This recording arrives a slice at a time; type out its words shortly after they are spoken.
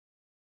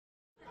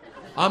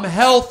I'm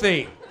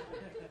healthy.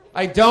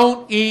 I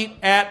don't eat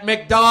at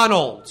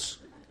McDonald's.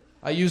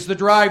 I use the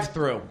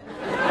drive-thru.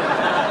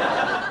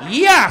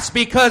 Yes,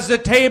 because the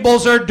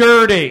tables are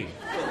dirty.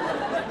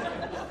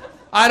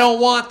 I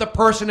don't want the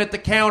person at the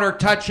counter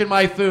touching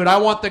my food. I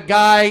want the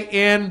guy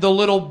in the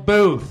little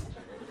booth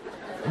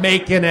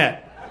making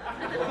it.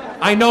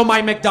 I know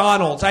my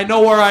McDonald's. I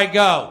know where I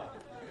go.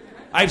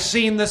 I've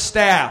seen the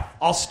staff.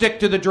 I'll stick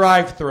to the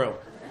drive-thru.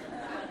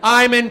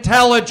 I'm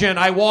intelligent.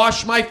 I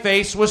wash my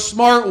face with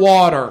smart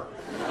water.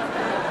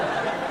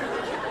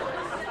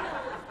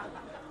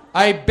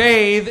 I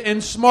bathe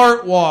in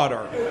smart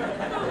water.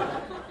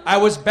 I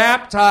was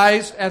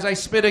baptized, as I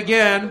spit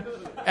again,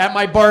 at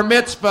my bar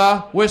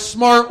mitzvah with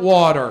smart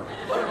water.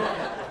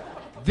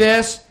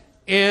 This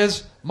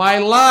is my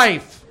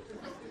life.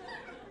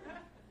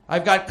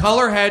 I've got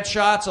color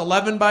headshots,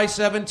 11 by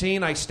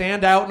 17. I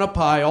stand out in a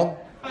pile.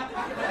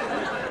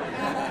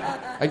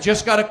 I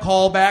just got a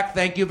call back,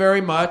 thank you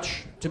very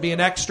much, to be an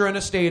extra in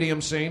a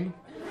stadium scene.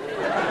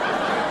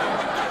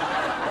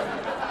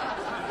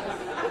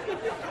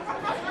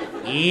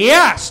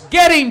 Yes,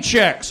 getting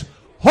chicks,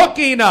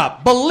 hooking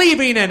up,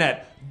 believing in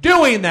it,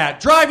 doing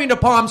that, driving to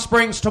Palm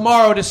Springs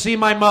tomorrow to see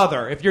my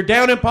mother. If you're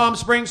down in Palm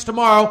Springs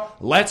tomorrow,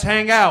 let's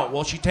hang out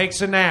while she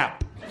takes a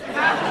nap.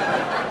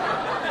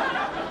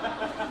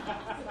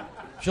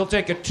 She'll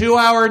take a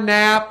 2-hour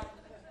nap.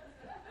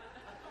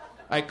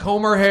 I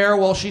comb her hair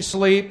while she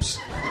sleeps.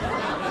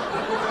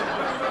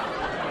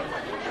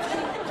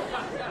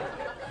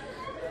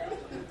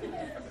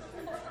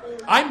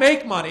 I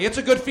make money. It's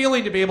a good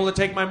feeling to be able to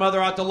take my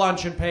mother out to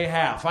lunch and pay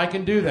half. I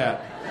can do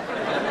that.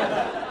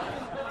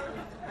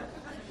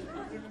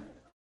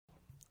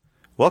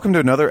 Welcome to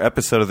another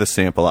episode of the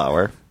Sample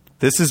Hour.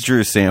 This is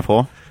Drew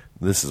Sample.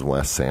 This is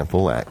Wes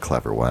Sample at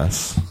Clever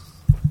Wes.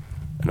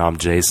 And I'm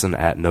Jason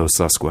at No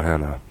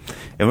Susquehanna.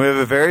 And we have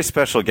a very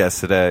special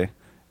guest today,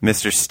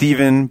 Mr.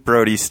 Stephen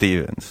Brody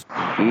Stevens.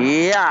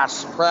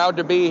 Yes, proud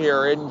to be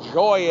here.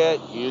 Enjoy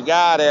it. You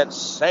got it.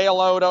 Say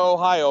hello to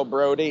Ohio,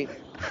 Brody.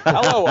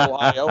 Hello,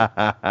 Ohio.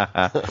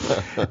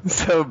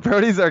 So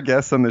Brody's our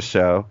guest on the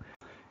show,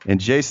 and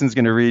Jason's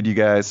going to read you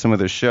guys some of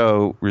the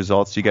show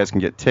results so you guys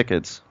can get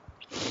tickets.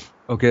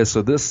 Okay,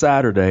 so this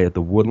Saturday at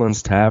the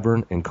Woodlands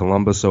Tavern in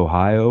Columbus,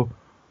 Ohio,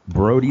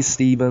 Brody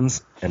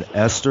Stevens and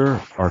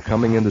Esther are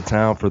coming into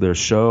town for their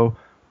show.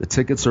 The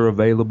tickets are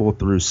available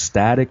through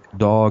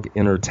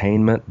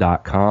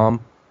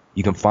staticdogentertainment.com.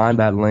 You can find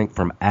that link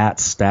from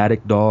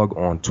 @staticdog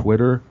on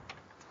Twitter.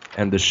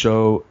 And the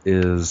show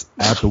is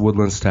at the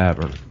Woodlands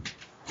Tavern.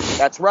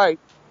 That's right.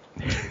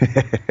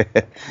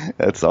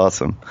 That's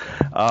awesome.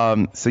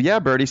 So yeah,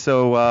 Brody.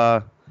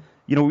 So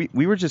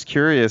we were just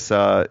curious.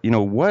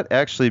 What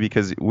actually,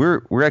 because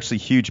we're actually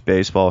huge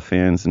baseball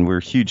fans, and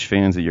we're huge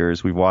fans of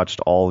yours. We've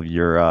watched all of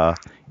your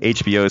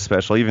HBO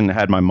special. Even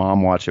had my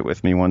mom watch it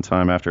with me one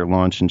time after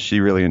lunch, and she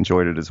really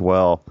enjoyed it as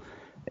well.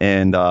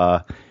 And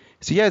so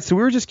we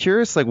were just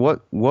curious, like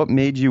what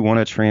made you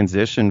want to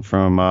transition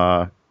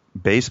from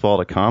baseball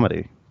to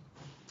comedy?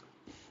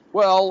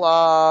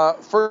 Well,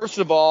 first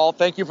of all,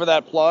 thank you for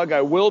that plug.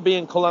 I will be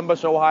in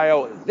Columbus,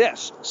 Ohio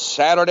this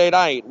Saturday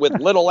night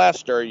with Little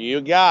Esther. You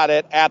got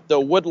it, at the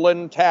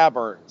Woodland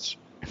Taverns.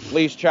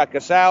 Please check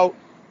us out.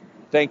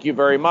 Thank you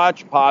very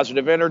much.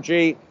 Positive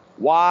energy.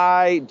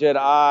 Why did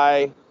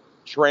I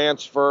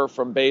transfer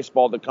from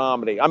baseball to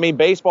comedy? I mean,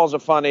 baseball's a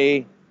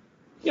funny...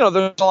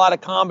 there's a lot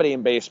of comedy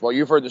in baseball.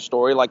 You've heard the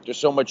story. Like, there's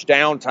so much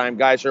downtime.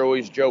 Guys are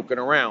always joking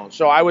around.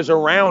 So I was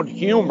around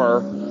humor,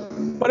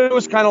 but it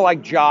was kind of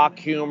like jock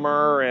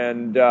humor.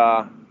 And,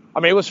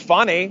 it was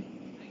funny.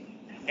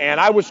 And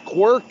I was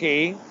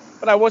quirky,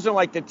 but I wasn't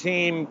like the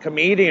team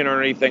comedian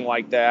or anything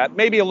like that.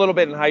 Maybe a little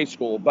bit in high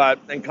school. But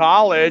in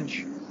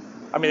college,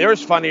 there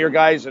was funnier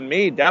guys than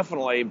me,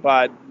 definitely.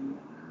 But,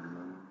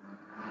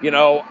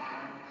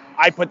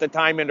 I put the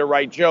time in to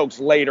write jokes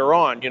later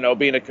on.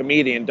 Being a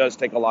comedian does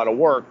take a lot of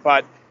work.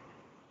 But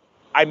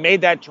I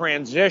made that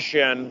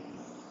transition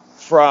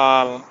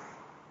from,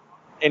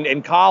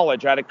 in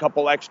college, I had a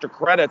couple extra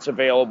credits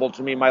available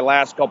to me my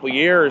last couple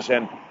years,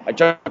 and I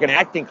took an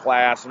acting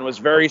class, and it was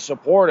very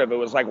supportive. It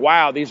was like,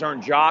 wow, these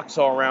aren't jocks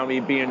all around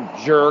me being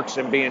jerks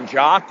and being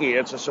jockey.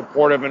 It's a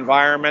supportive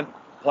environment,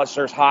 plus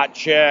there's hot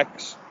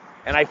chicks.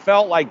 And I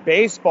felt like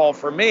baseball,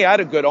 for me, I had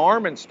a good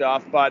arm and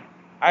stuff, but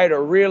I had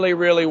to really,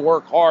 really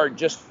work hard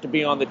just to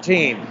be on the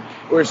team.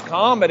 Whereas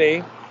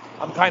comedy,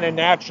 I'm kind of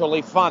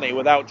naturally funny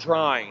without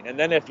trying. And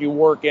then if you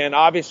work in,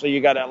 obviously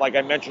you got to, like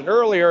I mentioned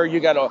earlier,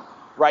 you got to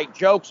write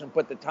jokes and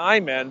put the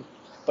time in.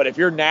 But if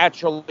you're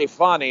naturally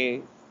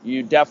funny,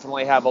 you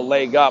definitely have a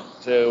leg up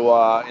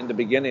to, in the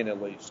beginning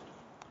at least.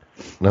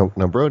 Now,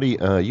 Brody,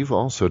 you've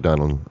also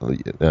done,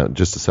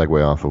 just to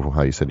segue off of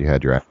how you said you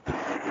had your act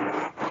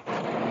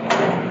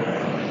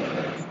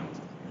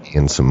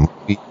in some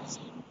movies.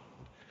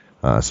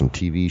 Some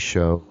TV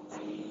show.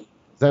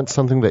 Is that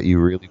something that you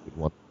really would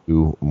want to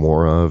do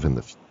more of in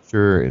the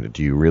future?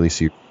 Do you really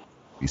see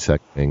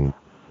yourself seconding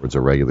towards a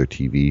regular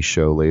TV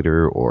show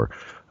later, or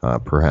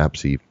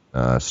perhaps even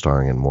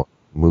starring in more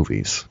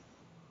movies?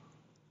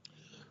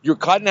 you're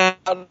cutting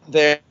out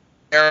there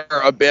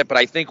a bit, but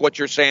I think what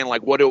you're saying,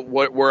 like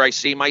where I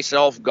see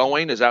myself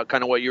going, is that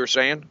kind of what you were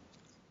saying?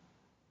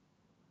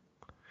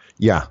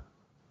 Yeah.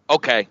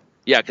 Okay.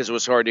 Yeah, because it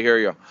was hard to hear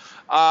you.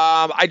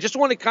 I just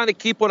want to kind of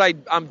keep what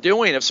I'm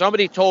doing. If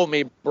somebody told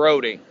me,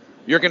 Brody,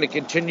 you're going to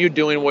continue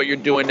doing what you're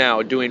doing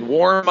now, doing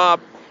warm-up,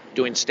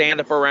 doing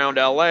stand-up around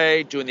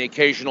L.A., doing the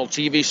occasional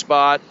TV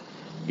spot,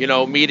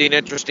 meeting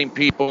interesting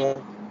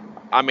people.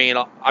 I mean,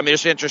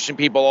 there's interesting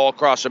people all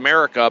across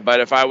America, but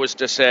if I was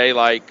to say,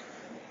 like,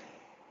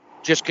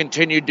 just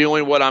continue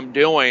doing what I'm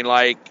doing,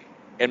 like,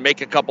 and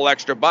make a couple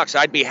extra bucks,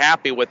 I'd be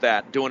happy with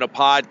that. Doing a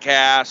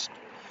podcast,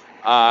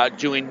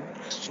 doing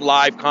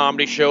live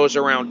comedy shows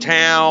around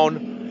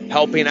town,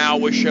 helping out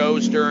with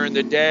shows during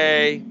the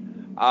day.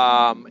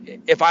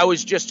 If I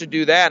was just to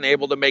do that and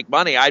able to make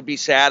money, I'd be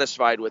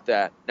satisfied with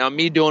that. Now,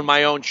 me doing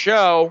my own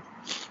show,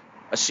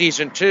 a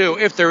season 2,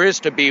 if there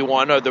is to be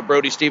one, of the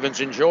Brody Stevens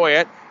Enjoy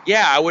It,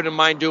 yeah, I wouldn't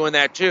mind doing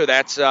that too.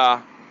 That's,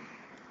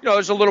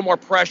 there's a little more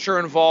pressure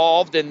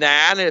involved in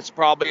that, and it's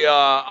probably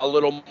a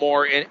little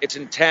more, it's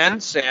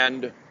intense,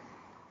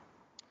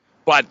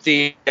 but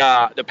the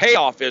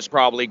payoff is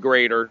probably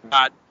greater,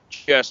 not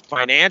just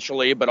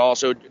financially, but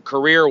also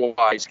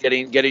career-wise,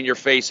 getting your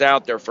face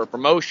out there for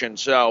promotion.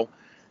 So,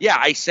 yeah,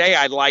 I say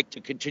I'd like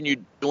to continue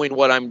doing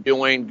what I'm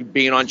doing,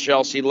 being on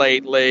Chelsea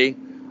lately,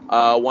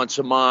 once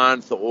a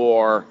month,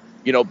 or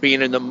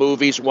being in the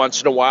movies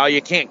once in a while.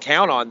 You can't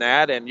count on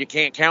that, and you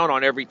can't count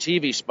on every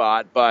TV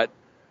spot. But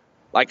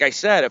like I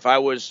said, if I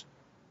was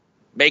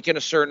making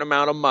a certain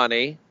amount of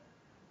money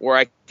where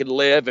I could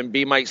live and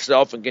be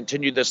myself and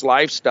continue this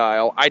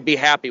lifestyle, I'd be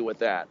happy with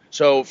that.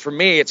 So for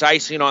me, it's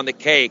icing on the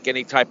cake,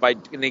 any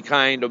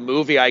kind of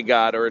movie I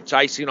got, or it's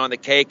icing on the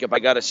cake if I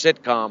got a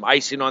sitcom,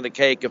 icing on the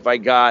cake if I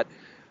got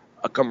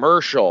a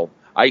commercial,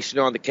 icing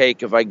on the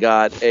cake if I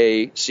got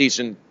a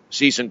season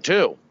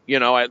 2.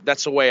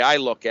 That's the way I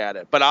look at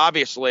it. But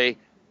obviously,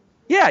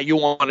 yeah, you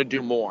want to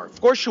do more.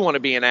 Of course you want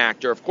to be an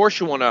actor. Of course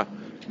you want to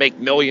make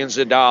millions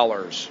of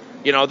dollars.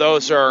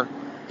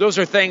 Those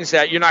are things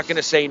that you're not going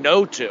to say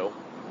no to.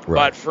 Right.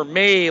 But for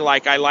me,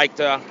 like,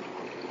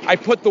 I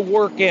put the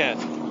work in,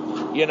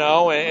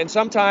 and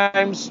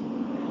sometimes,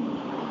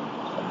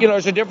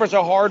 there's a difference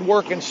of hard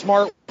work and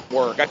smart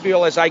work. I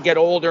feel as I get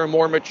older and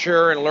more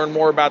mature and learn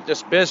more about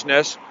this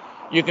business,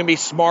 you can be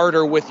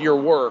smarter with your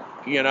work,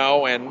 and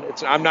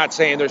I'm not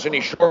saying there's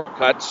any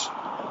shortcuts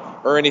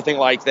or anything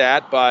like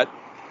that, but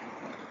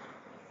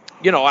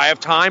I have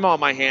time on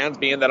my hands,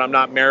 being that I'm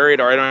not married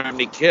or I don't have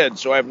any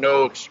kids, so I have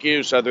no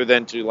excuse other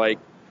than to, like,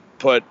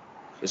 put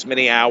as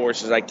many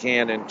hours as I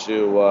can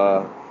into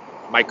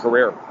my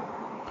career.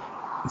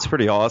 It's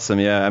pretty awesome,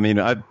 yeah. I mean,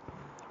 I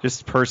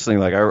just personally,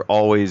 like, I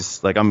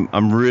always, like,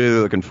 I'm really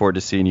looking forward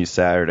to seeing you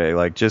Saturday,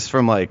 like, just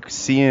from, like,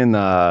 seeing,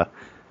 like,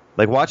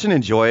 watching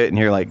Enjoy It and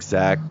hear, like,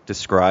 Zach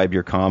describe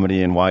your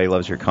comedy and why he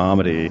loves your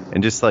comedy,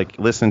 and just, like,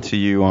 listen to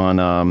you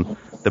on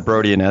the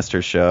Brody and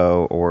Esther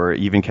show, or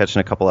even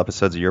catching a couple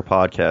episodes of your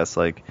podcast.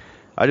 Like,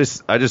 I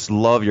just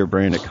love your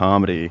brand of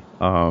comedy.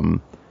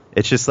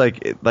 It's just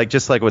like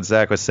what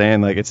Zach was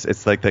saying, like,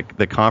 it's like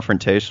the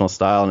confrontational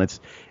style, and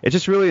it's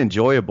just really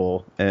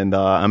enjoyable. And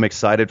I'm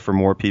excited for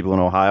more people in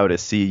Ohio to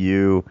see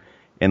you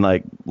and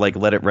like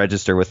let it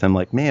register with them,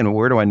 like, man,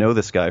 where do I know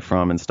this guy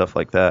from, and stuff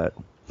like that.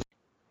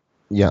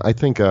 Yeah, I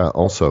think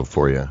also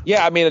for you.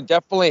 Yeah, I mean, it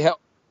definitely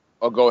helps.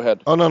 Oh, go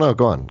ahead. Oh, no,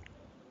 go on.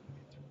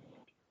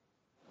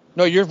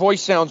 No, your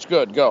voice sounds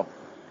good. Go.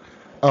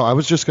 Oh, I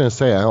was just going to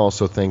say, I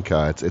also think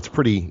it's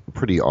pretty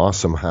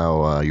awesome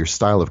how your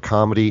style of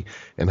comedy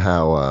and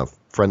how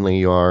friendly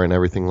you are and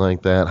everything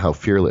like that, how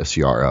fearless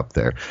you are up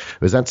there.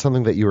 Was that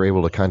something that you were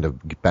able to kind of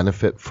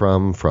benefit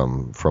from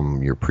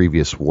your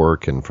previous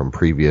work and from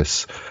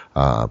previous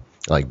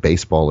like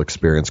baseball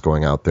experience,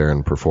 going out there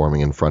and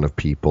performing in front of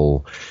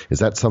people? Is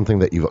that something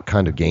that you've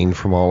kind of gained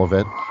from all of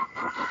it?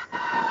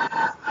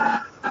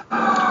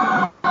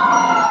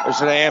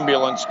 There's an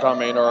ambulance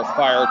coming, or a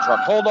fire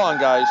truck. Hold on,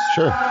 guys.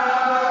 Sure.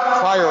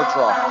 Fire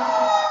truck.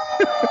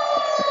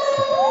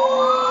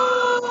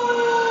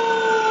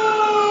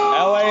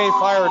 LA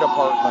Fire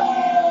Department.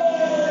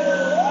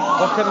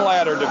 Hook and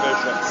ladder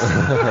division.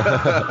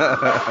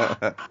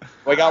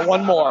 We got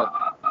one more.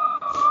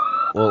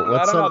 Well,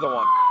 let's another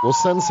one. We'll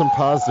send some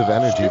positive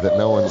energy that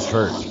no one's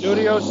hurt.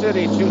 Studio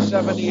City,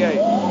 278.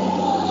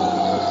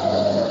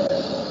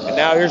 And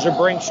now here's a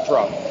Brinks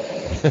truck.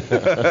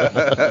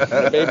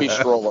 A baby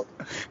stroller.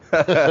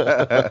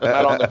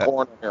 Not on the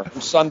corner here. I'm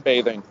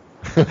sunbathing.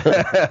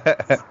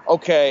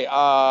 Okay.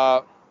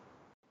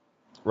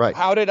 Right.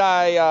 How did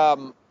I?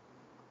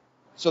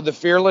 So the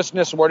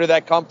fearlessness, where did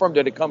that come from?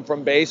 Did it come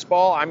from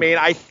baseball? I mean,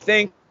 I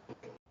think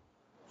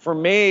for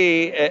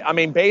me,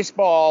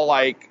 baseball,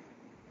 like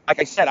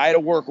I said, I had to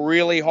work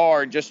really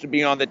hard just to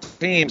be on the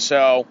team,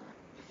 so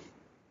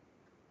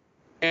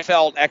I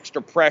felt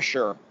extra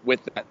pressure with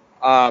that.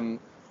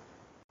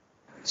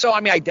 So,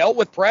 I dealt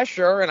with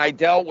pressure, and I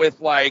dealt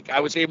with, I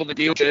was able to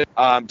deal with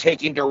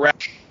taking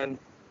direction.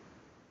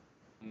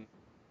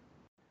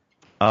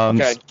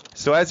 Okay.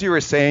 So as you were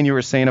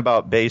saying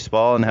about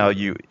baseball and how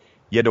you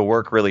you had to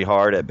work really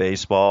hard at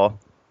baseball,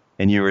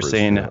 and you were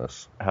saying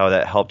how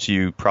that helped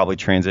you probably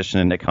transition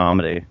into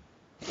comedy.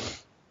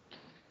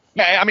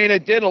 Yeah, I mean,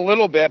 it did a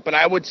little bit, but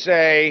I would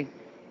say,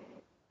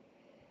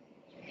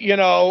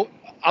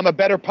 I'm a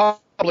better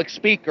public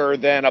speaker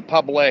than a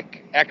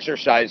public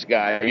exercise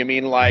guy. I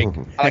mean, like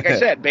I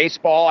said,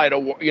 baseball, I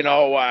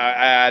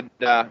had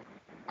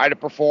to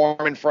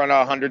perform in front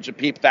of hundreds of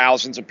people,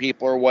 thousands of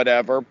people or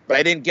whatever, but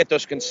I didn't get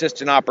those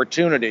consistent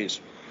opportunities.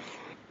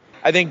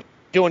 I think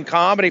doing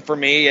comedy for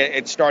me,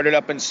 it started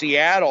up in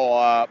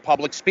Seattle,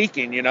 public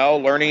speaking,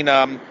 learning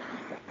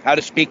how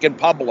to speak in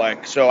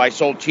public. So I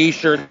sold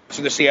T-shirts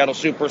to the Seattle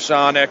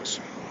Supersonics.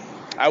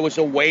 I was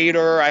a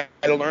waiter. I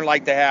had to learn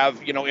to have,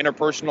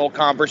 interpersonal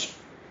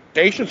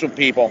conversations with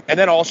people, and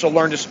then also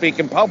learn to speak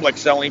in public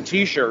selling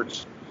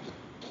T-shirts.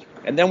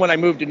 And then when I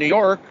moved to New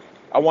York,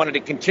 I wanted to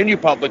continue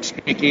public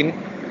speaking,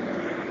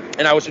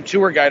 and I was a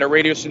tour guide at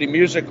Radio City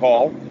Music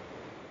Hall,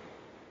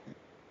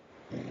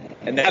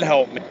 and that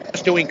helped me.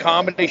 Just doing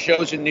comedy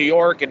shows in New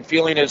York and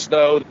feeling as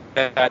though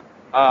that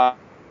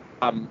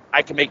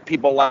I can make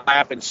people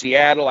laugh in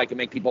Seattle, I can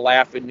make people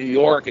laugh in New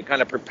York. It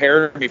kind of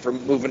prepared me for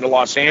moving to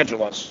Los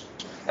Angeles.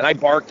 And I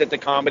barked at the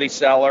Comedy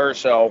Cellar,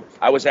 so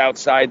I was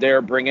outside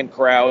there bringing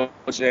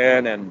crowds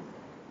in. And,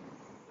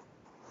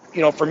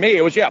 for me,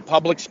 it was,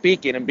 public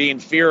speaking and being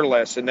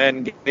fearless, and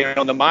then getting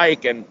on the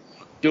mic and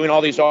doing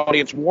all these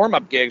audience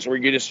warm-up gigs where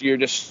you're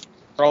just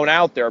thrown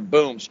out there,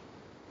 boom,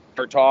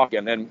 start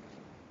talking. And,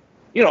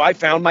 I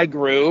found my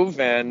groove,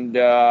 and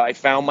I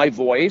found my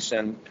voice,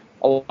 and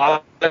a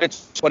lot of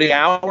it's putting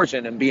hours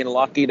in and being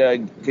lucky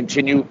to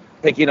continue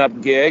picking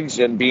up gigs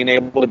and being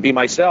able to be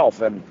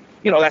myself. And,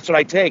 that's what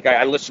I take.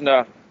 I listen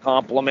to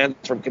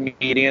compliments from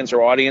comedians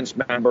or audience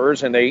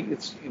members, and they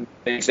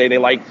say they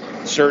like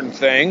certain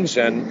things,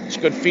 and it's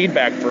good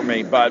feedback for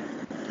me. But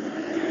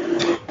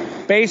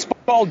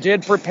baseball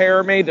did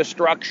prepare me, the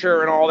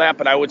structure and all that,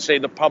 but I would say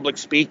the public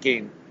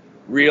speaking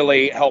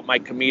really helped my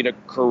comedic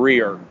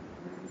career,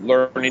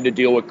 learning to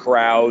deal with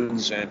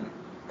crowds and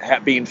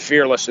being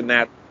fearless in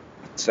that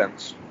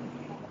sense.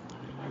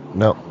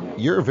 Now,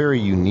 you're a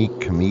very unique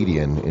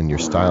comedian in your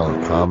style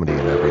and comedy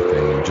and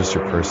everything, and just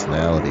your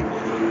personality.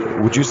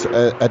 Would you,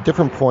 at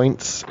different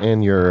points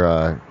in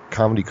your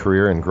comedy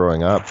career and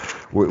growing up,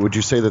 would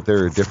you say that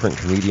there are different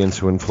comedians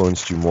who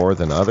influenced you more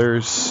than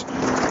others?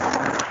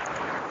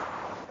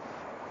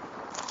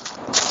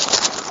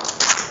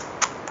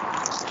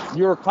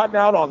 You were cutting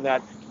out on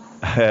that,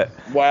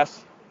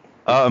 Wes.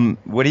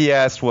 What he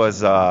asked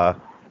was,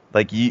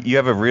 you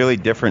have a really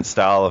different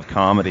style of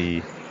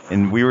comedy,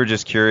 and we were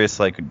just curious,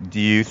 do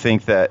you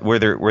think that, were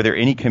there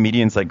any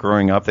comedians,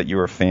 growing up that you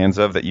were fans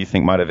of that you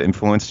think might have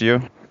influenced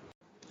you?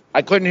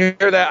 I couldn't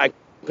hear that. I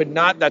could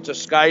not. That's a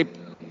Skype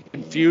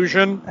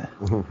confusion.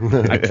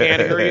 I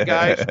can't hear you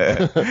guys.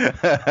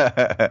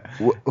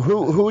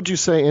 Who would you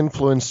say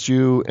influenced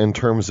you in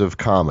terms of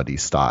comedy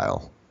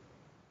style?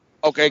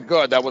 Okay,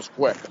 good. That was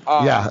quick.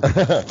 Yeah.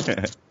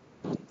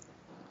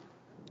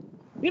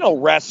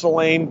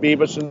 Wrestling,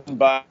 Beavis and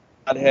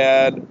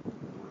Butthead,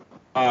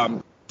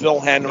 Phil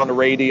Henn on the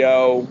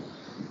radio,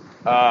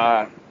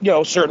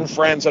 certain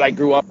friends that I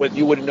grew up with.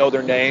 You wouldn't know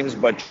their names,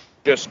 but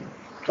just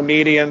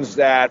comedians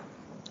that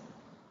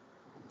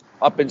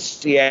up in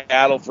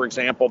Seattle, for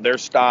example, their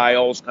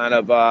styles kind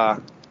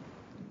of,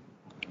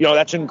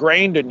 that's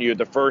ingrained in you.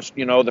 The first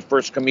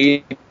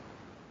comedians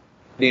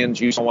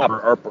you saw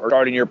are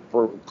starting your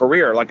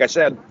career. Like I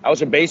said, I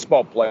was a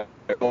baseball player.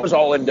 I was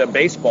all into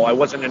baseball. I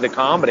wasn't into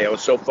comedy. I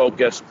was so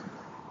focused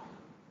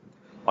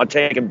on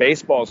taking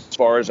baseball as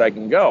far as I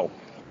can go.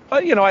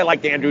 But, I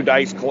liked Andrew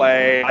Dice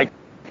Clay. I liked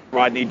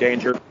Rodney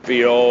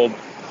Dangerfield,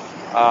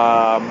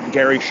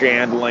 Gary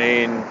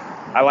Shandling.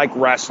 I like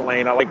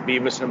wrestling. I like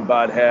Beavis and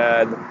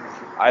Butthead.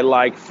 I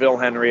like Phil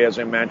Henry, as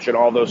I mentioned,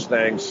 all those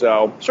things.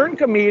 So certain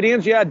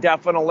comedians, yeah,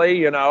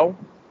 definitely,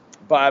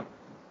 But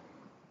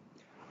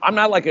I'm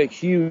not a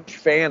huge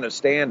fan of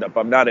stand-up.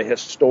 I'm not a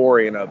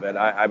historian of it.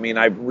 I mean,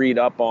 I read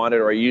up on it,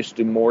 or I used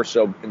to more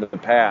so in the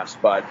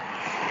past. But,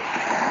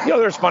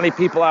 there's funny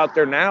people out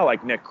there now,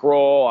 like Nick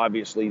Kroll,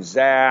 obviously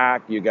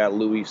Zach. You got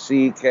Louis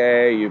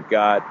C.K., you've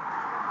got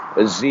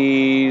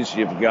Aziz,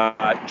 you've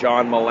got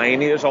John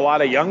Mulaney. There's a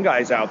lot of young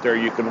guys out there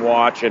you can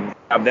watch and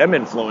have them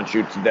influence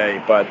you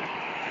today. But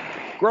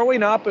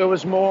growing up, it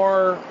was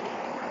more,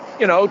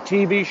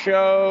 TV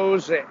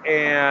shows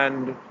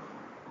and,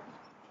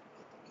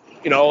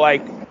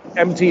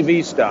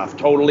 MTV stuff.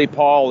 Totally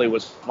Pauly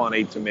was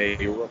funny to me.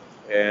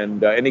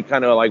 And any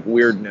kind of,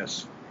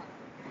 weirdness.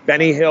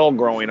 Benny Hill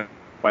growing up,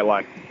 I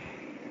liked.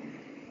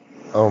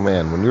 Oh,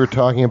 man, when you were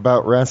talking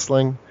about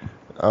wrestling...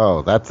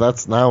 Oh,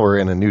 that's now we're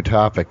in a new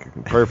topic.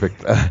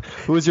 Perfect.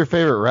 Who was your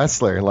favorite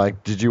wrestler?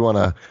 Did you want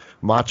to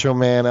Macho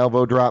Man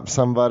elbow drop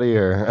somebody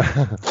or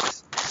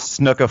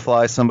snook a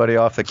fly somebody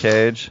off the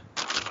cage?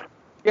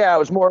 Yeah, it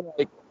was more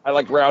I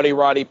like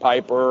Roddy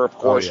Piper, of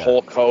course,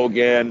 Hulk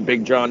Hogan,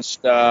 Big John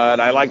Studd.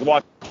 I liked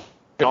watching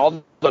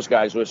all those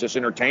guys. It was just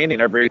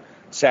entertaining every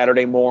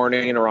Saturday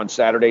morning or on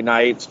Saturday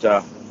nights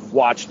to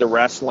watch the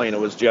wrestling. It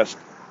was just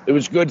it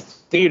was good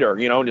theater,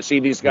 to see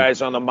these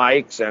guys on the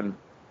mics and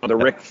the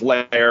Ric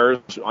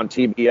Flairs on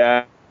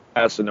TBS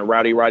and the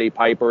Rowdy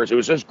Pipers. It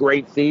was just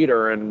great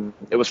theater, and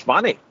it was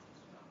funny.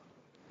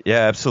 Yeah,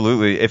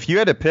 absolutely. If you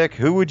had to pick,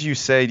 who would you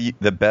say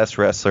the best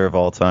wrestler of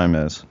all time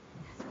is?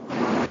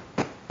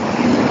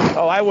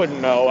 Oh, I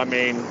wouldn't know. I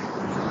mean,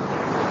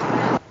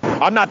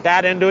 I'm not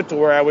that into it to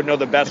where I would know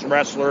the best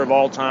wrestler of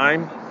all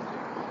time.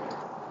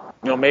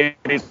 Maybe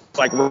it's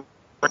like Ric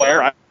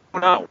Flair. I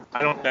don't know.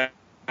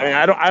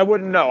 I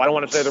wouldn't know. I don't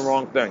want to say the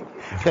wrong thing.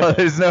 Well,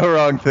 there's no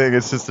wrong thing.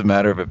 It's just a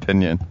matter of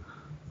opinion.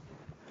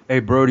 Hey,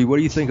 Brody, what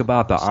do you think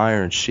about the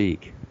Iron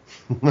Sheik?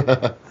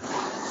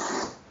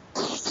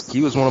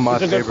 He was one of my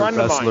favorite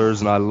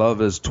wrestlers, and I love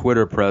his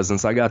Twitter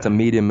presence. I got to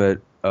meet him at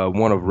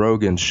one of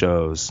Rogan's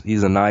shows.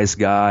 He's a nice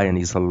guy, and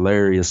he's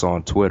hilarious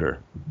on Twitter.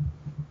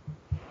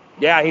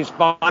 Yeah, he's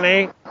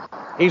funny.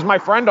 He's my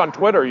friend on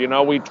Twitter.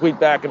 We tweet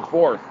back and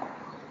forth.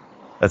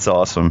 That's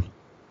awesome.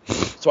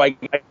 So I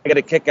get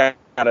a kick out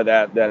of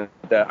that the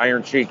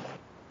Iron Sheik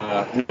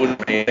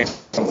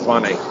thinks I'm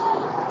funny.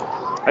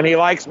 And he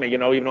likes me,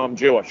 even though I'm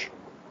Jewish.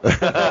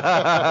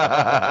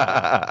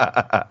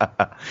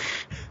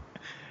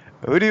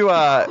 Who do you,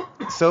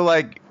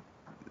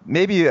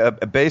 maybe a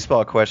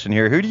baseball question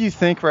here. Who do you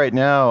think right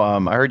now,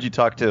 I heard you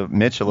talk to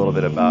Mitch a little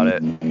bit about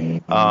it.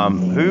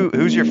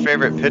 Who's your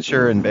favorite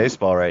pitcher in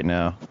baseball right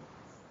now?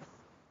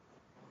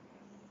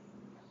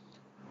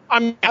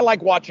 I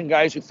like watching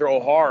guys who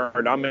throw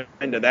hard. I'm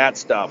into that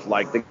stuff,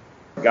 like the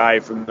guy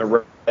from the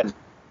Reds,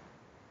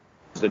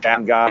 the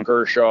guy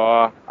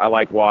Kershaw. I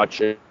like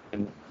watching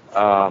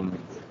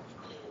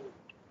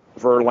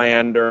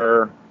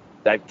Verlander,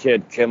 that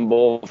kid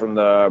Kimball from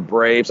the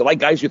Braves. I like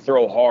guys who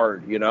throw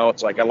hard.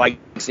 It's like I like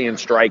seeing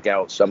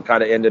strikeouts. So I'm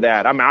kind of into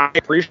that. I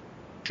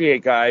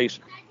appreciate guys,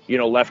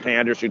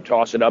 left-handers who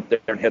toss it up there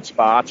and hit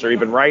spots, or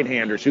even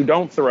right-handers who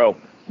don't throw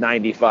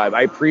 95.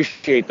 I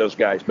appreciate those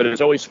guys, but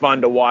it's always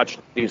fun to watch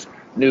these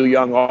new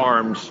young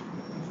arms,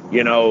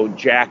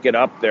 jack it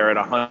up there at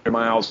 100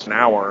 miles an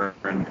hour.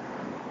 And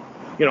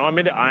I'm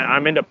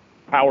into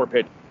power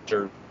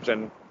pitchers,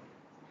 and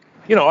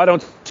I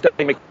don't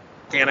study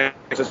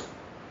mechanics as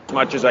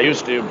much as I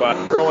used to,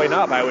 but growing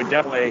up, I would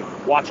definitely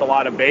watch a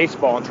lot of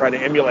baseball and try to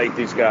emulate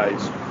these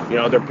guys.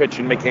 Their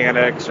pitching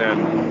mechanics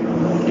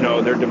and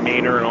their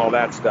demeanor and all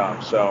that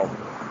stuff. So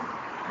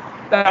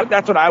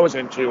that's what I was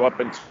into up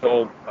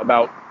until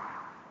about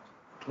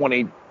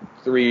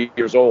 23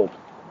 years old.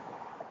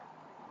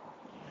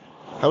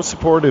 How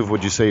supportive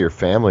would you say your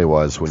family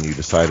was when you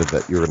decided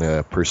that you were going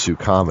to pursue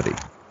comedy?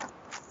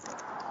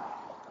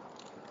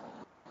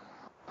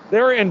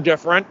 They're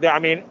indifferent. I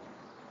mean,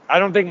 I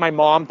don't think my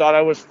mom thought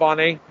I was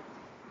funny.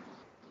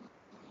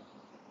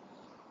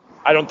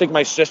 I don't think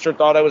my sister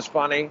thought I was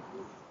funny.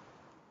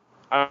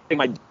 I don't think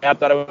my dad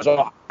thought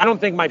I don't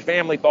think my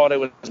family thought it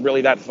was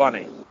really that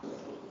funny.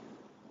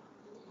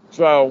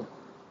 So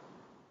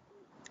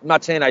I'm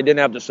not saying I didn't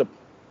have the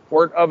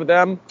support of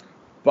them,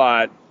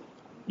 but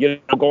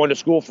going to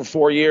school for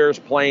 4 years,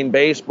 playing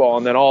baseball,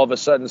 and then all of a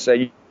sudden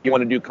say you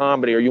want to do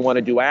comedy or you want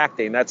to do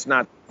acting, that's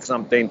not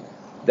something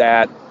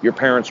that your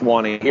parents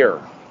want to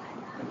hear,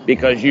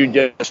 because you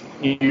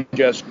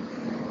just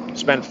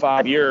spent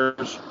 5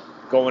 years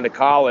going to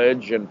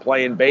college and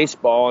playing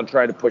baseball and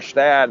trying to push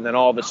that, and then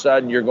all of a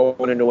sudden you're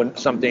going into a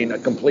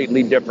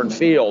completely different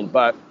field.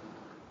 But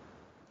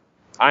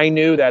I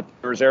knew that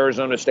there was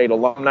Arizona State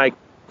alumni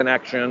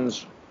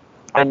connections.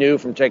 I knew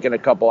from taking a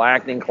couple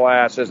acting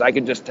classes, I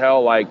could just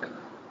tell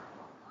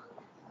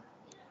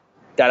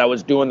that I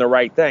was doing the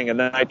right thing. And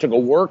then I took a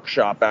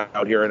workshop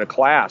out here in a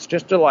class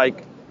just to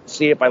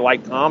see if I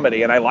liked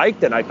comedy, and I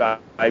liked it. I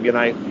thought,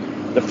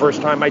 the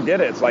first time I did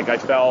it, it's like I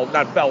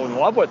fell in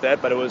love with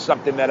it, but it was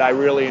something that I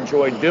really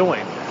enjoyed doing.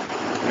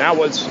 And that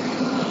was,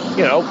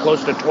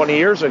 close to 20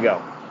 years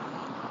ago.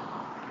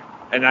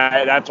 And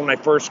that's when I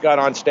first got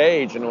on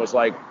stage, and it was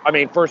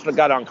first I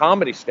got on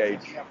comedy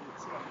stage,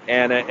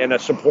 and in a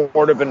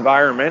supportive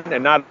environment.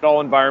 And not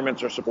all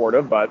environments are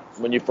supportive, but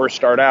when you first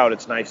start out,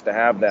 it's nice to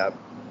have that.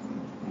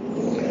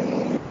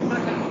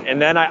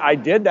 And then I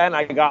did that, and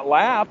I got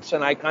laughs,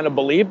 and I kind of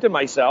believed in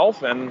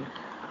myself, and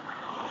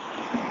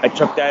I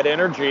took that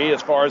energy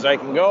as far as I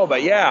can go.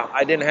 But yeah,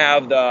 I didn't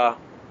have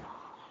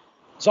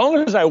as long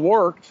as I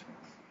worked,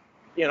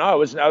 I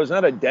was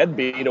not a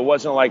deadbeat. It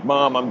wasn't like,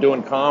 Mom, I'm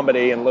doing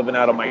comedy and living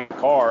out of my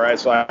car. I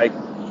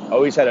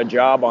always had a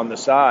job on the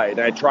side.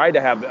 And I tried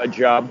to have a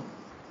job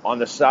on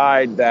the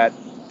side that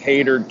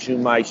catered to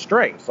my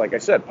strengths. Like I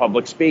said,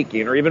 public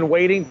speaking, or even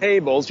waiting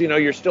tables.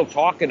 You're still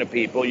talking to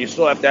people. You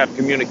still have to have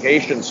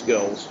communication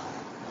skills.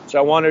 So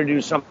I wanted to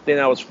do something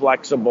that was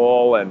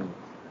flexible and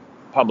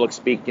public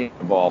speaking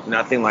involved.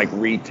 Nothing like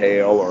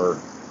retail or,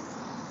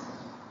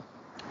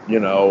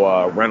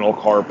 rental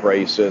car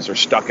prices or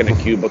stuck in a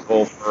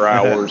cubicle for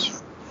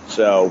hours.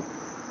 So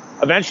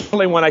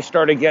eventually when I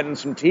started getting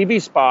some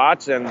TV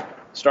spots and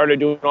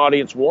started doing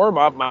audience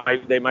warm-up,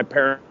 my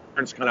parents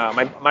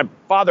my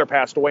father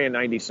passed away in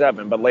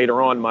 97, but later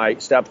on my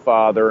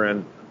stepfather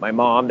and my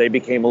mom, they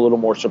became a little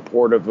more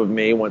supportive of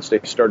me once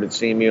they started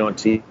seeing me on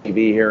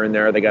TV here and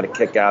there. They got a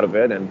kick out of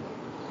it. And,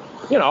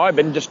 I've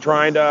been just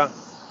trying to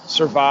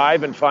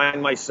survive and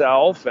find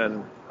myself.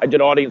 And I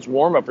did audience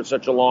warm-up for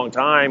such a long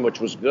time, which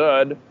was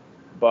good.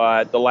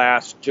 But the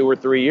last 2 or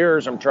 3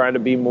 years, I'm trying to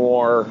be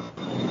more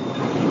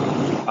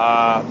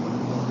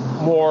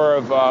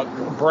of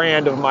a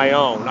brand of my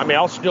own. I mean,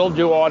 I'll still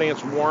do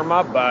audience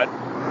warm-up, but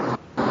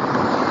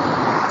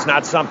it's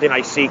not something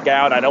I seek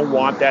out. I don't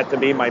want that to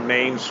be my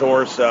main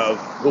source of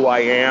who I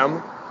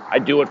am. I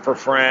do it for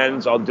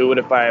friends. I'll do it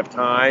if I have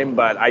time,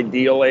 but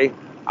ideally,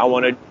 I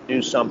want to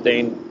do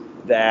something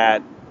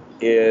that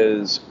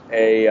is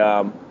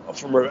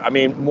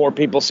more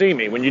people see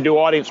me. When you do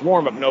audience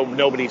warm-up,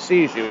 nobody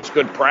sees you. It's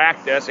good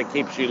practice. It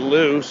keeps you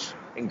loose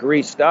and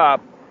greased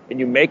up, and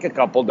you make a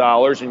couple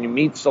dollars, and you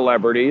meet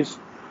celebrities,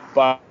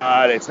 but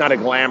it's not a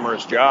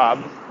glamorous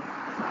job.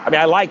 I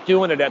mean, I like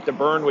doing it at the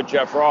Burn with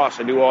Jeff Ross.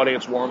 I do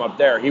audience warm-up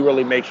there. He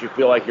really makes you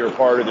feel like you're a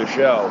part of the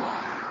show,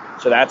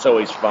 so that's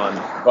always fun.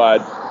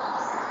 But,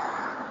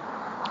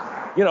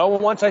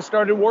 once I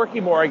started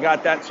working more, I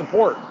got that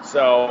support,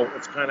 so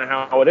it's kind of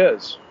how it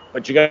is.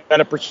 But you got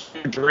to pursue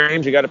your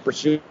dreams. You got to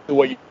pursue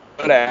what you're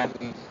good at.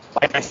 And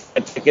like I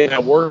said, taking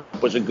that work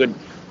was a good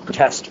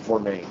test for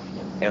me.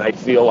 And I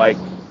feel like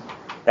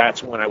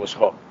that's when I was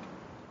hooked.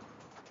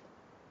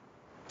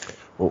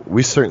 Well,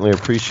 we certainly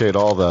appreciate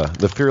all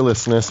the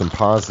fearlessness and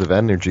positive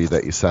energy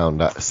that you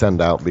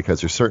send out,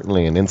 because you're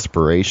certainly an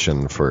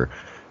inspiration for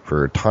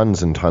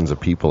tons and tons of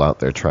people out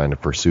there trying to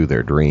pursue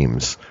their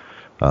dreams.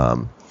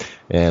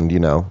 And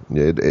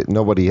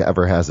nobody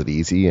ever has it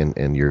easy,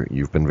 and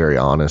you've been very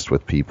honest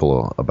with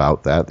people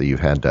about that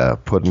you've had to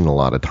put in a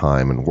lot of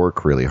time and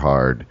work really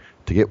hard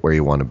to get where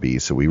you want to be.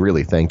 So we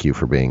really thank you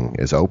for being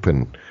as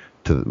open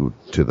to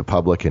the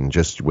public and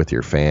just with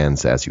your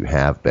fans as you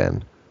have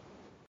been.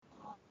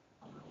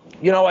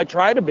 I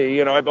try to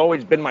be. I've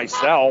always been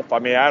myself.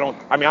 I'm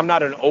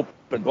not an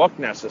open book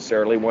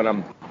necessarily when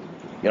I'm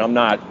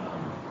not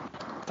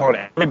telling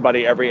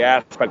everybody every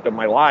aspect of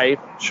my life.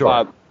 Sure.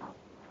 But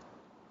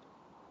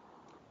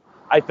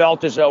I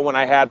felt as though when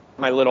I had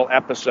my little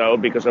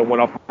episode, because I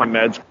went off my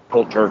meds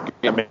cold turkey,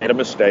 I made a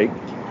mistake,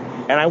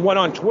 and I went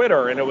on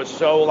Twitter, and it was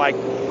so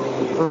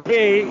for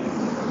me,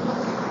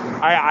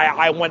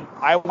 I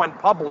went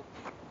public.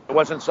 It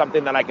wasn't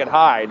something that I could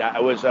hide. I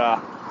was,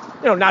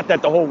 not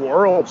that the whole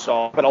world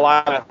saw, but a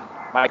lot of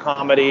my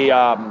comedy,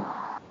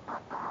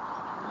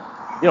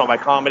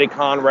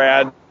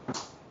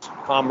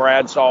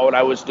 comrades saw what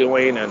I was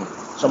doing, and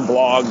some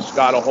blogs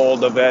got a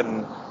hold of it,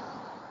 and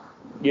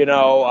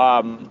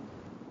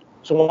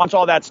so once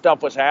all that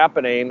stuff was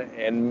happening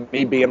and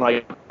me being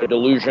like a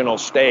delusional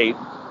state,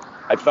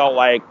 I felt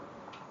like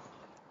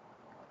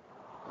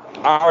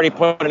I already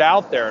put it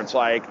out there. It's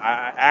like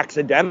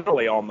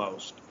accidentally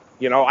almost.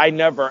 I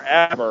never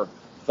ever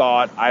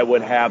thought I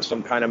would have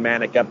some kind of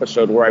manic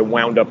episode where I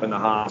wound up in the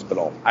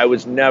hospital. I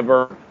was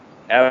never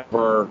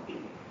ever,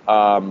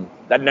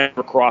 that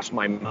never crossed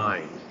my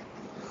mind.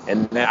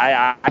 And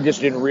I just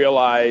didn't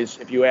realize,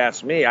 if you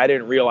ask me, I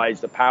didn't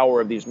realize the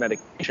power of these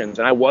medications.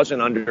 And I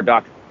wasn't under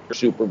doctor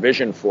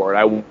supervision for it.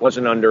 I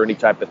wasn't under any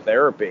type of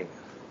therapy.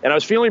 And I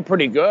was feeling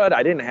pretty good.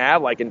 I didn't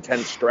have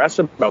intense stress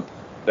about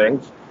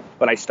things,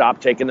 but I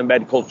stopped taking the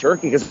med cold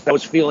turkey because I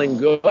was feeling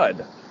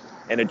good.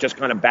 And it just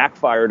kind of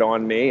backfired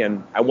on me.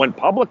 And I went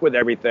public with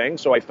everything.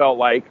 So I felt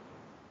like,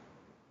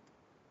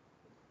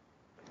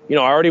 I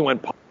already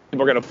went public.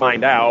 People were going to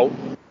find out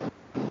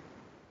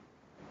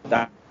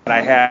that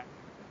I had.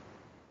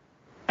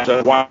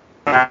 So why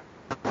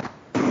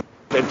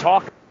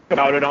talk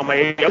about it on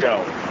my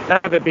show?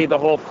 Have it be the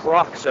whole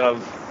crux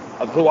of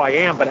who I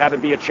am, but have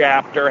it be a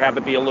chapter, have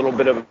it be a little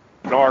bit of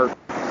an arc.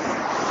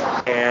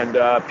 And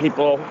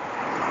people,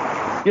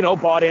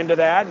 bought into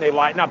that, and they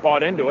not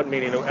bought into it,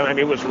 meaning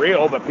it was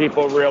real, but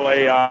people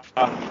really,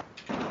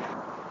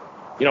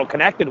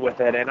 connected with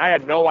it. And I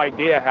had no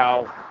idea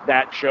how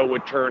that show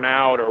would turn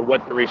out or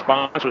what the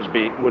response would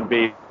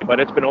be, but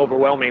it's been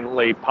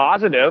overwhelmingly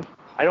positive.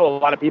 I know a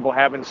lot of people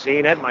haven't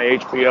seen it, my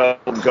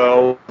HBO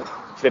Go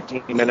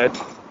 15-minute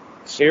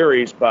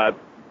series, but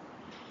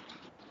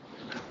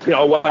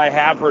what I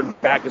have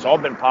heard back has all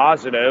been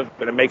positive,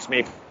 and it makes me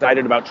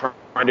excited about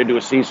trying to do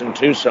a season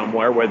 2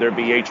 somewhere, whether it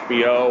be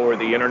HBO or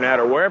the internet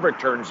or wherever it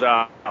turns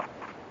out.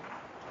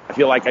 I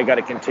feel like I got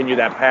to continue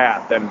that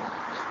path. And,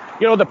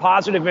 the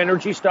positive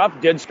energy stuff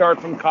did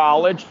start from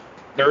college.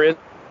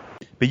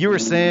 But you were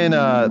saying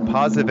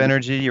positive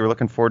energy, you were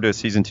looking forward to a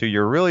season 2.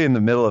 You're really in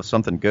the middle of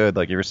something good.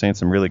 Like, you were saying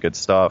some really good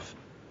stuff.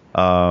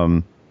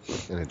 And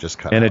it just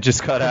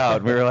cut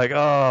out. We were like,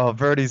 oh,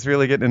 Brody's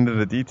really getting into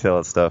the detail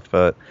of stuff.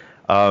 But,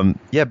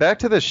 back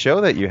to the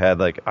show that you had.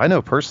 Like, I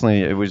know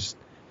personally it was,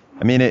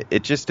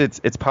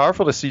 it's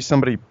powerful to see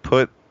somebody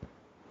put,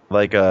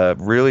 like, a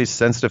really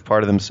sensitive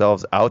part of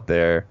themselves out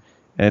there.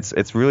 And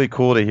it's really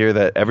cool to hear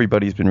that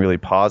everybody's been really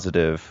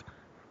positive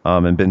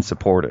and been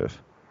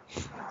supportive.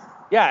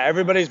 Yeah,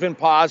 everybody's been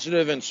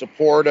positive and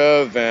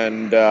supportive,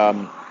 and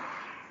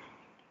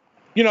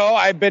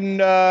I've been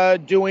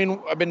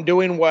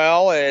doing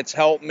well. It's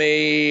helped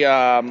me.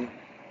 Not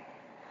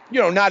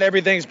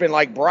everything's been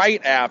like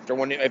bright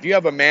after. If you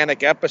have a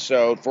manic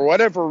episode for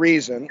whatever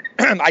reason,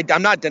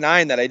 I'm not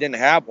denying that I didn't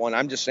have one.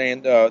 I'm just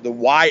saying the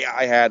why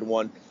I had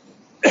one.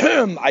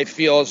 I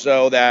feel as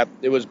though that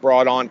it was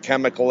brought on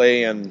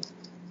chemically and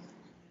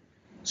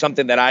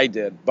something that I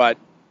did. But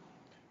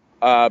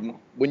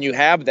when you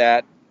have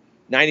that,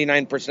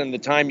 99% of the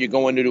time you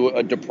go into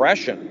a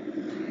depression.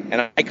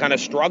 And I kind of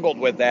struggled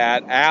with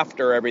that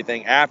after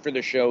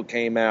the show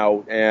came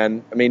out.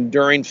 And I mean,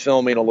 during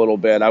filming a little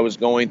bit, I was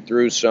going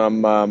through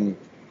some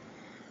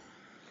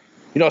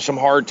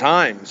hard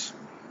times.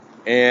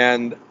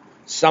 And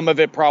some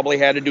of it probably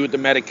had to do with the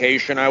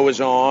medication I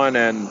was on.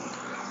 And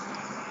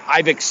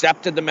I've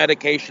accepted the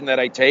medication that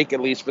I take,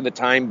 at least for the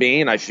time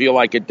being. I feel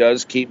like it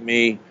does keep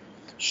me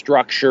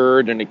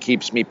structured, and it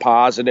keeps me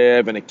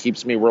positive, and it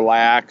keeps me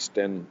relaxed,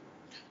 and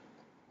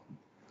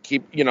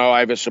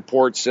I have a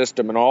support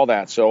system and all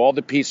that. So all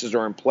the pieces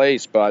are in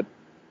place. But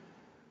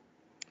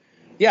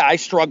yeah, I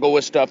struggle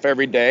with stuff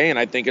every day, and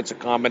I think it's a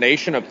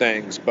combination of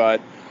things.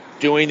 But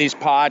doing these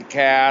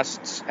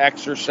podcasts,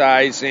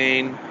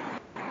 exercising,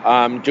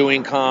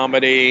 doing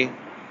comedy,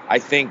 I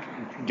think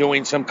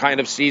doing some kind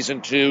of season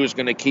 2 is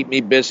going to keep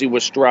me busy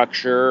with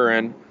structure.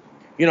 And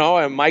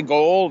and my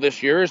goal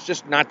this year is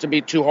just not to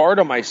be too hard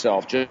on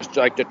myself, just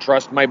like to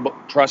trust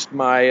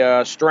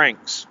my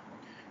strengths.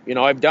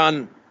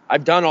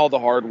 I've done all the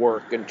hard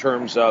work in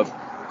terms of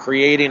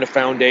creating a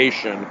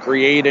foundation,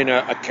 creating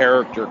a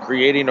character,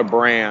 creating a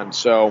brand.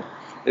 So,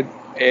 not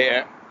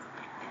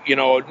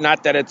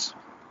that it's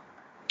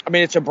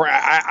a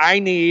brand. I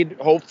need,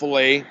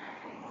 hopefully,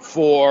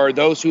 for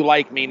those who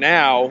like me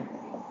now,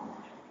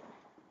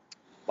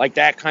 like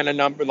that kind of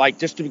number, like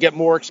just to get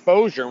more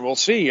exposure. And we'll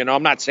see.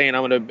 I'm not saying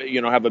I'm going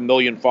to, have 1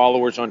 million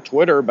followers on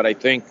Twitter, but I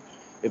think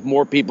if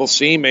more people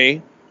see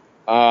me,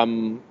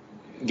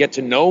 get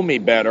to know me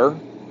better,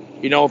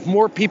 if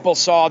more people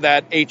saw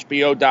that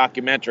HBO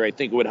documentary, I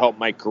think it would help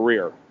my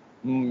career,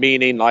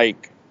 meaning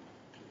like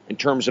in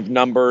terms of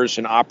numbers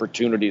and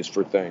opportunities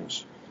for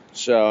things.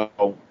 So,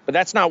 but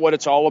that's not what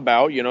it's all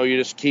about. You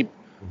just keep,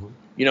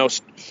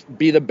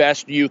 be the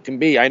best you can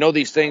be. I know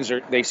these things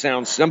they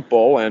sound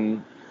simple,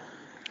 and,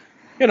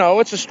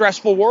 it's a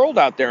stressful world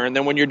out there. And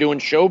then when you're doing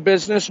show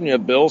business and you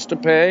have bills to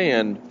pay,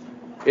 and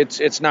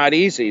it's not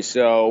easy.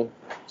 So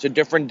it's a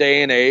different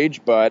day and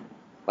age, but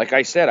like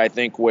I said, I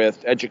think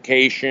with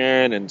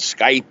education and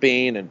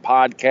Skyping and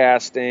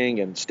podcasting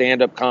and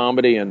stand-up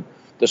comedy and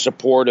the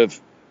support of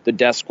the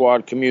Death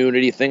Squad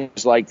community,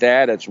 things like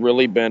that, it's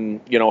really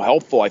been,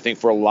 helpful, I think,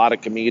 for a lot of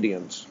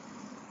comedians.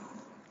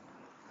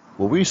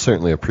 Well, we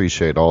certainly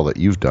appreciate all that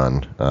you've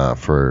done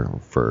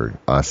for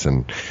us,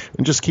 and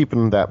just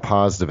keeping that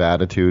positive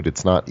attitude.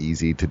 It's not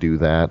easy to do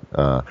that.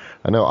 I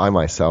know I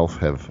myself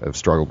have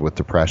struggled with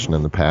depression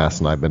in the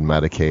past, and I've been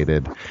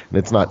medicated, and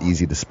it's not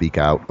easy to speak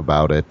out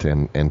about it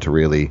and to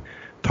really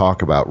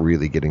talk about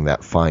really getting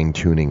that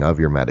fine-tuning of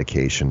your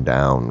medication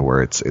down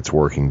where it's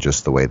working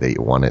just the way that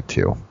you want it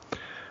to.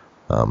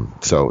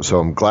 So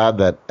I'm glad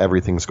that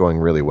everything's going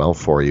really well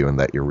for you and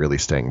that you're really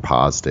staying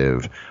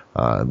positive.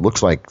 It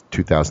looks like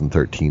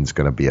 2013 is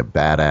going to be a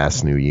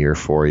badass new year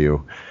for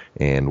you,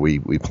 and we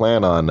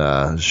plan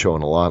on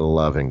showing a lot of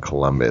love in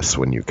Columbus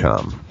when you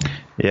come.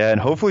 Yeah, and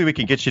hopefully we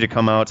can get you to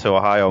come out to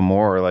Ohio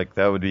more. Like,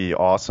 that would be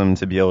awesome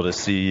to be able to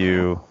see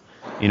you,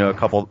 be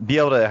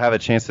able to have a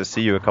chance to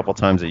see you a couple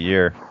times a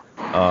year.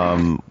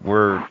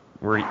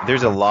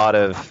 There's a lot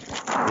of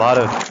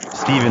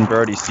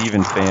Brody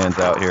Stevens fans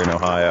out here in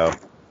Ohio.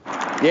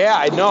 Yeah,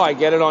 I know. I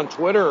get it on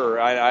Twitter.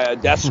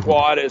 Death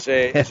Squad is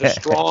a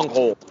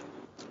stronghold.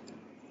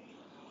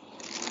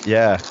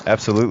 Yeah,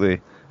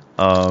 absolutely.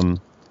 So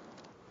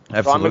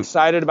I'm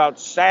excited about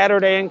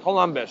Saturday in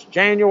Columbus,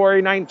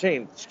 January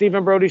 19th.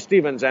 Stephen Brody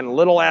Stevens and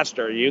Little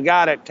Esther. You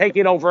got it. Take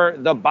it over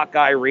the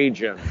Buckeye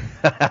region.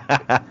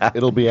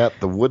 It'll be at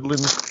the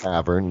Woodlands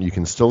Tavern. You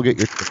can still get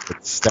your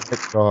tickets. Static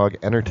Dog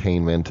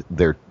Entertainment.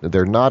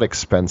 They're not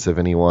expensive.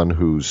 Anyone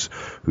who's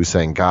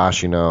saying,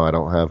 "Gosh, I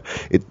don't have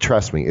it."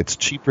 Trust me, it's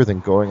cheaper than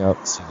going out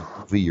and seeing a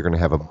movie. You're going to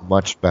have a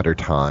much better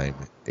time,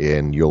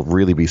 and you'll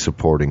really be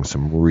supporting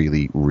some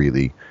really,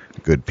 really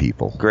good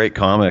people. Great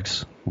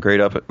comics.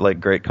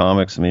 Great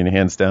comics. I mean,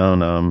 hands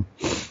down.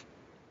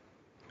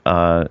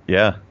 Yeah.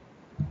 Do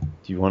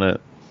you want to?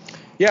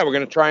 Yeah, we're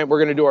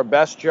going to do our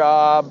best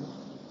job.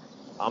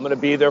 I'm going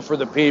to be there for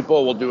the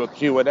people. We'll do a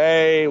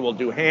Q&A. We'll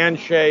do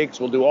handshakes.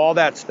 We'll do all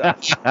that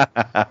stuff.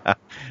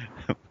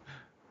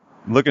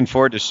 Looking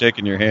forward to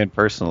shaking your hand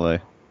personally.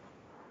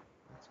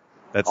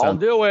 I'll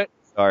do it.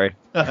 Sorry.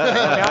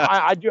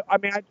 I do. I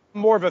mean, I'm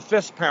more of a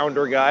fist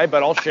pounder guy,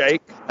 but I'll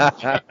shake.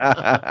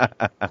 I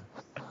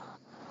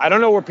don't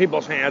know where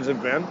people's hands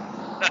have been.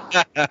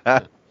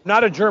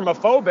 Not a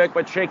germophobic,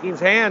 but shaking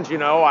hands,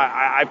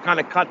 I've kind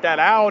of cut that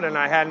out, and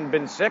I hadn't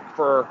been sick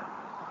for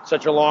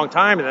such a long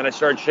time, and then I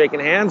started shaking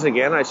hands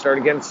again, and I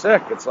started getting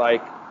sick. It's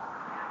like,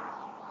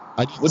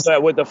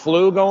 with the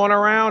flu going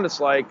around, it's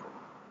like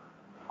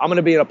I'm going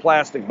to be in a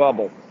plastic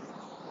bubble.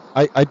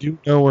 I do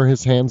know where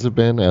his hands have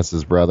been as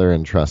his brother,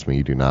 and trust me,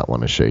 you do not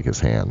want to shake his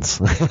hands.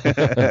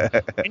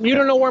 And you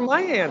don't know where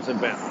my hands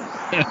have been.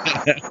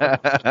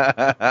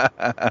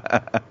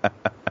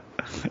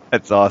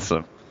 That's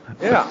awesome.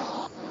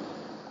 Yeah.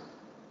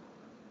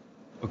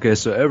 Okay,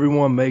 so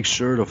everyone make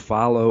sure to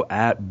follow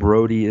at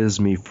Brody is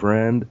me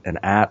friend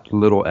and at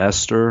Little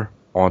Esther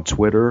on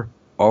Twitter.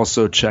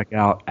 Also check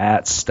out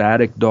at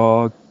Static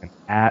Dog and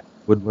at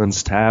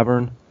Woodlands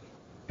Tavern,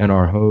 and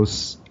our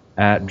hosts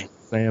at Drew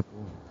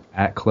Sample,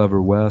 at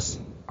Clever West.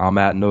 I'm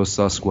at No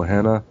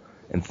Susquehanna,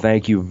 and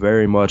thank you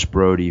very much,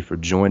 Brody, for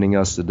joining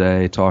us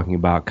today, talking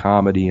about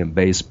comedy and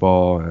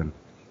baseball and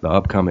the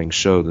upcoming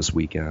show this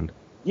weekend.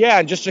 Yeah,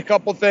 and just a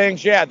couple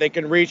things. Yeah, they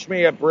can reach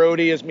me at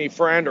Brody is me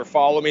friend or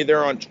follow me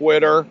there on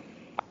Twitter.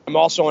 I'm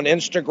also on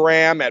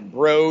Instagram at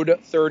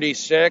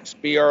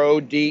Brode36,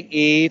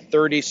 BRODE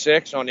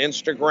 36 on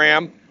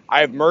Instagram.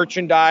 I have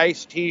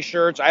merchandise,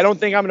 T-shirts. I don't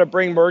think I'm going to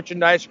bring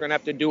merchandise. We're going to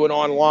have to do it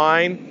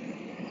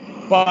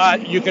online.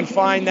 But you can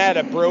find that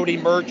at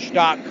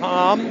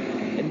BrodyMerch.com.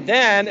 And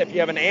then if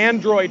you have an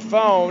Android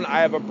phone,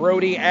 I have a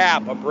Brody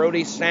app, a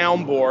Brody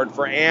soundboard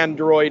for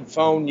Android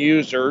phone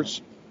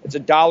users. It's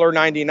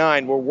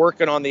 $1.99. We're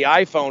working on the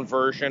iPhone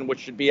version, which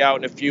should be out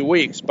in a few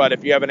weeks. But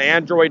if you have an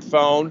Android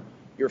phone,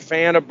 you're a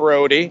fan of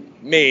Brody,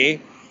 me,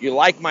 you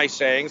like my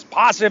sayings,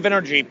 positive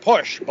energy,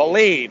 push,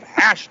 believe,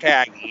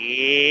 hashtag,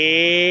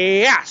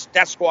 yes,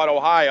 Death Squad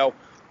Ohio.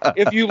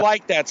 If you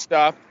like that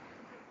stuff,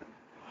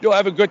 you'll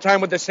have a good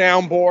time with the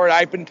soundboard.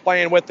 I've been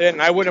playing with it,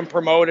 and I wouldn't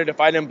promote it if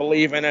I didn't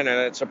believe in it, and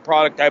it's a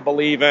product I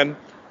believe in.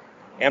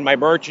 And my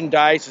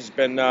merchandise has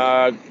been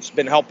it's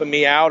been helping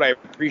me out. I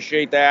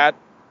appreciate that.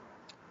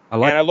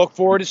 And I look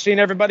forward to seeing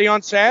everybody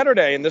on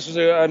Saturday. And this is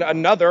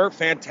another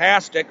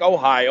fantastic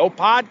Ohio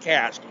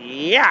podcast.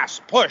 Yes,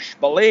 push,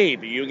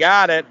 believe. You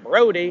got it,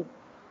 Brody.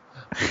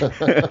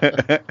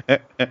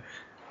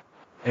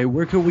 Hey,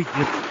 where can we get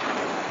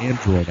the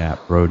Android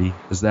app, Brody?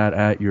 Is that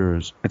at your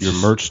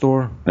merch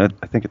store?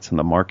 I think it's in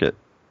the market.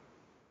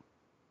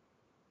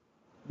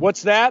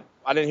 What's that?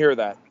 I didn't hear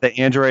that. The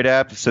Android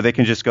app, so they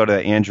can just go to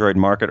the Android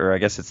market, or I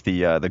guess it's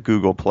the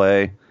Google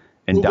Play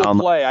and Google download.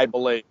 Play, I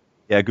believe.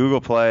 Yeah,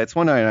 Google Play. It's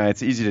 $1.99.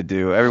 It's easy to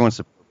do. Everyone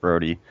support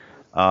Brody.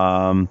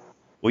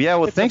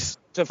 Thanks.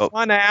 It's a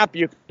fun app.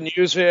 You can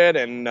use it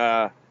and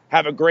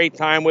have a great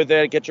time with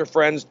it. Get your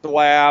friends to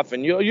laugh,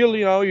 and you'll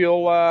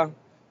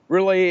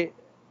really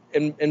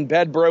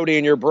embed Brody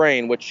in your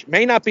brain, which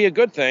may not be a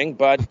good thing,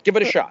 but give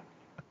it a shot.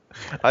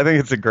 I think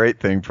it's a great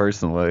thing,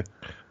 personally.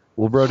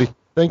 Well, Brody,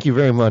 thank you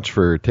very much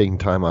for taking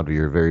time out of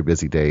your very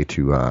busy day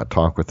to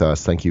talk with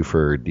us. Thank you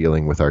for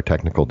dealing with our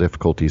technical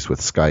difficulties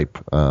with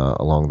Skype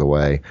along the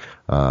way.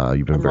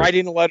 You've been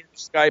writing a letter to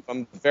Skype.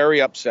 I'm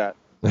very upset.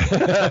 I'm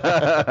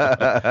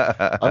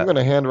going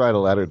to handwrite a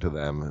letter to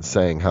them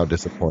saying how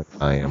disappointed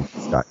I am with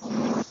Skype.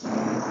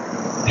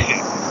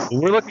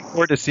 We're looking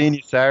forward to seeing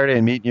you Saturday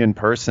and meeting you in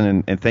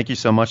person, and thank you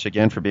so much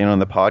again for being on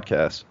the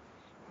podcast.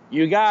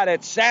 You got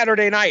it.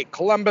 Saturday night,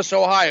 Columbus,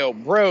 Ohio,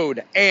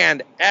 Brode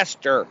and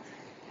Esther.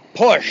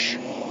 Push.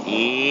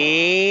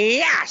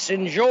 Yes,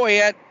 enjoy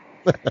it.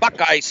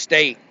 Buckeye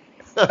State.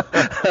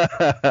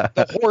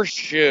 The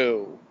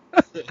horseshoe.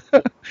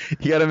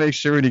 You got to make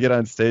sure when you get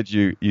on stage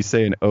you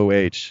say an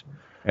OH.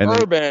 And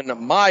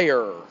Urban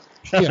Meyer.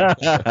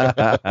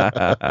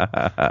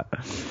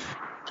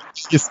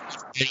 Just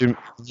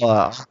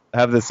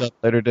have this up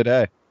later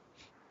today.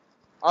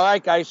 All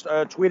right, guys,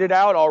 tweet it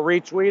out. I'll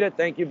retweet it.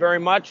 Thank you very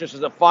much. This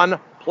is a fun,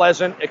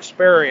 pleasant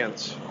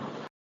experience.